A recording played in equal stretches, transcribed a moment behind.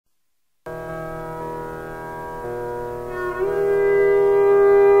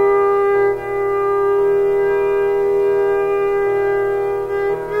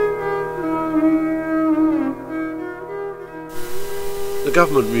The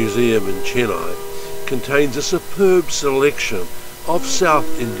Government Museum in Chennai contains a superb selection of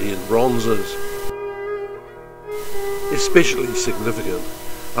South Indian bronzes. Especially significant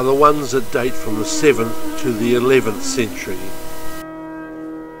are the ones that date from the 7th to the 11th century.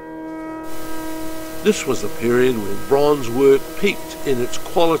 This was the period when bronze work peaked in its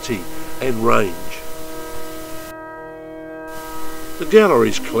quality and range. The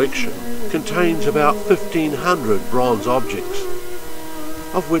gallery's collection contains about 1,500 bronze objects,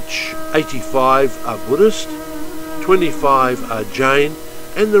 of which 85 are Buddhist, 25 are Jain,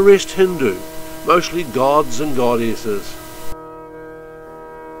 and the rest Hindu, mostly gods and goddesses.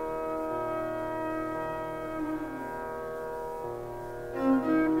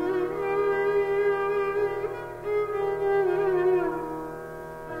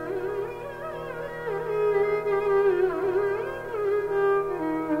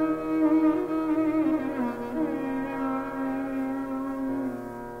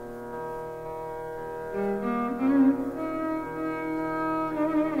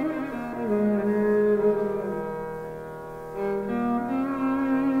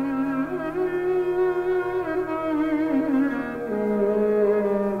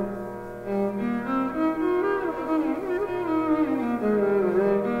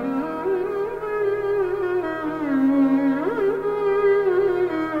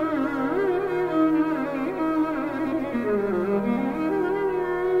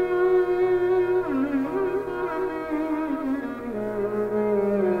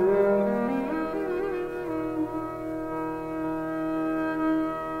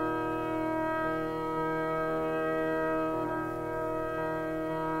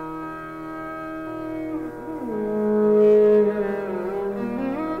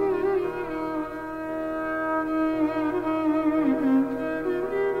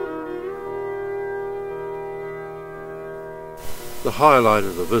 The highlight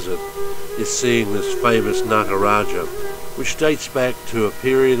of the visit is seeing this famous Nataraja, which dates back to a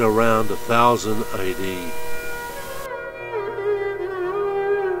period around 1000 AD.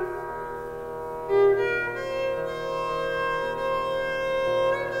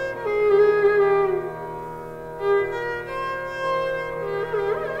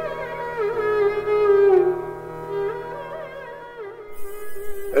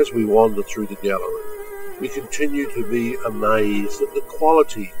 As we wander through the gallery, we continue to be amazed at the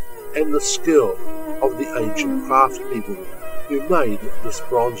quality and the skill of the ancient craftspeople who made this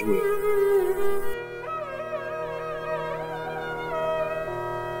bronze work.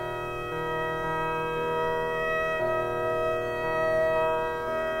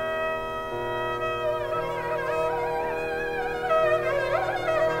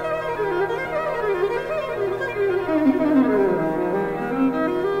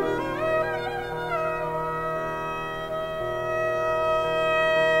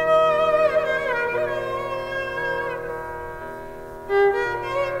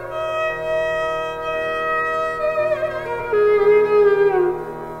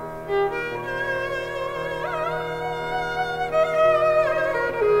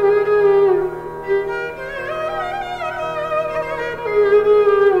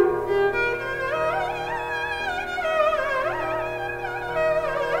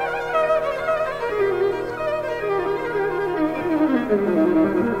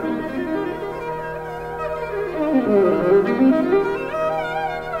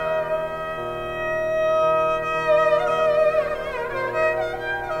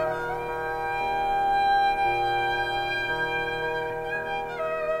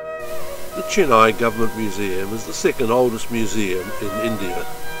 The Chennai Government Museum is the second oldest museum in India.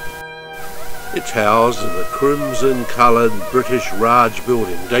 It's housed in a crimson-coloured British Raj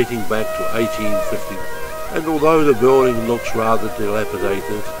building dating back to 1850, and although the building looks rather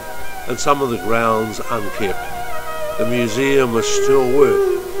dilapidated and some of the grounds unkept, the museum is still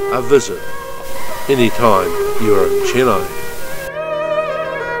worth a visit anytime you're in Chennai.